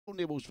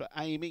Nibbles for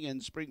Aiming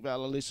and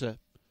Springvale Alyssa.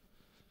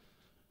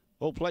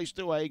 All placed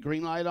away,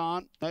 green light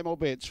on. No more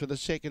bets for the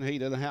second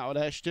heat of the Howard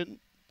Ashton.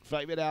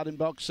 Favourite out in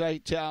box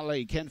 8,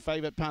 Towerley. Can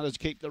favourite punters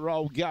keep the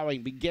roll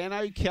going? Began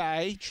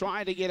okay,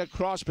 trying to get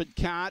across but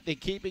can't. They're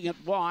keeping it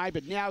wide,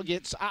 but now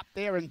gets up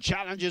there and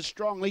challenges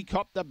strongly.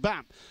 Copped the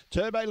bump.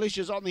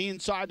 Turbolicious on the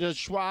inside to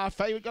Schwa.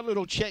 Favourite got a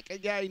little check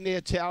again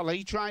there,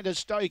 Towerley. Trying to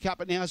stoke up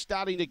and now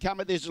starting to come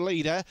at this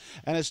leader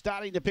and is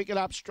starting to pick it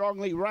up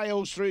strongly.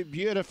 Rails through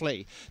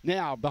beautifully.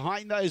 Now,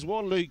 behind those,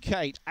 Waterloo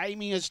Kate.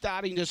 Aiming is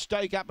starting to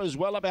stoke up as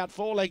well, about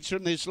 4 lengths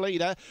from this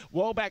leader.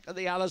 Well back to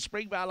the other,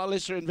 Springvale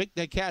Alyssa and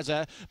Victor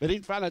Kazza. But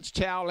in front it's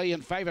Towerley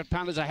and favourite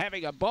punters are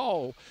having a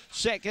bowl.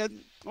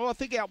 Second, I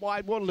think out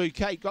wide Waterloo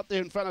Kate got there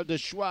in front of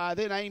Deschoir.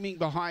 Then Aiming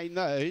behind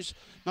those.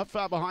 Not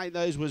far behind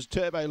those was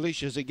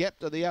Turbolicious. A gap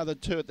to the other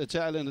two at the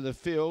tail end of the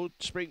field.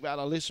 Springvale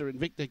Alyssa and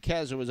Victor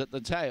Kazza was at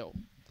the tail.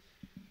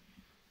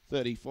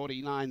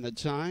 30.49 the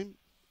time.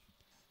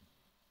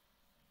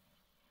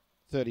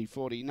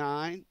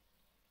 30.49.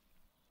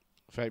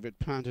 Favourite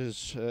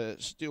punters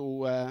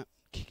still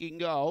kicking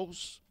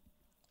goals.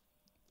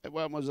 That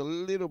one was a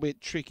little bit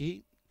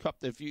tricky.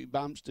 Copped a few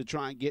bumps to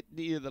try and get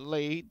near the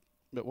lead.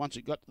 But once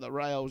it got to the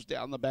rails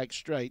down the back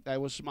straight, they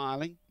were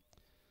smiling.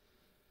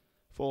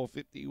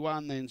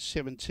 4.51, then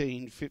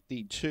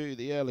 17.52.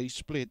 The early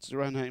splits. The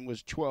run home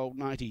was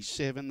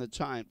 12.97. The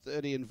time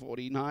 30 and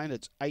 49.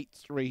 It's 8,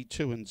 3,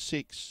 2 and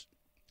 6.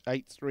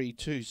 8, 3,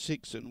 2,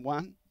 6 and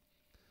 1.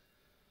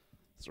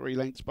 3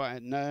 lengths by a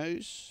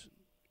nose.